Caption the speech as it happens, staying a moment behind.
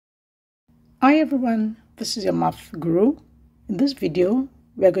Hi everyone, this is your math guru. In this video,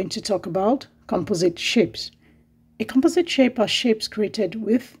 we are going to talk about composite shapes. A composite shape are shapes created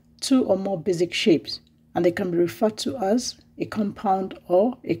with two or more basic shapes, and they can be referred to as a compound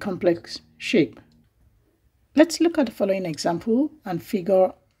or a complex shape. Let's look at the following example and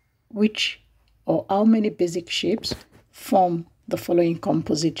figure which or how many basic shapes form the following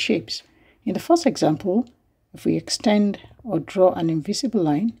composite shapes. In the first example, if we extend or draw an invisible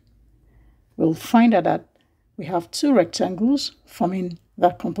line, we'll find out that we have two rectangles forming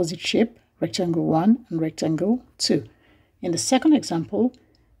that composite shape, rectangle 1 and rectangle 2. In the second example,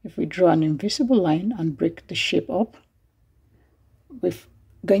 if we draw an invisible line and break the shape up, we're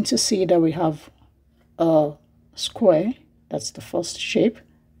going to see that we have a square, that's the first shape,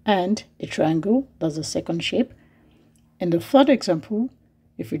 and a triangle, that's the second shape. In the third example,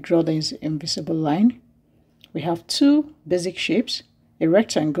 if we draw this invisible line, we have two basic shapes, a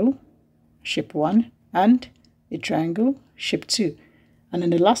rectangle, shape 1, and a triangle, shape 2. And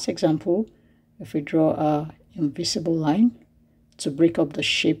in the last example, if we draw an invisible line to break up the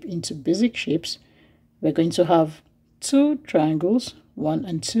shape into basic shapes, we're going to have two triangles, 1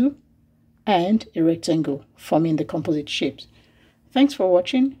 and 2, and a rectangle forming the composite shapes. Thanks for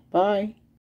watching. Bye.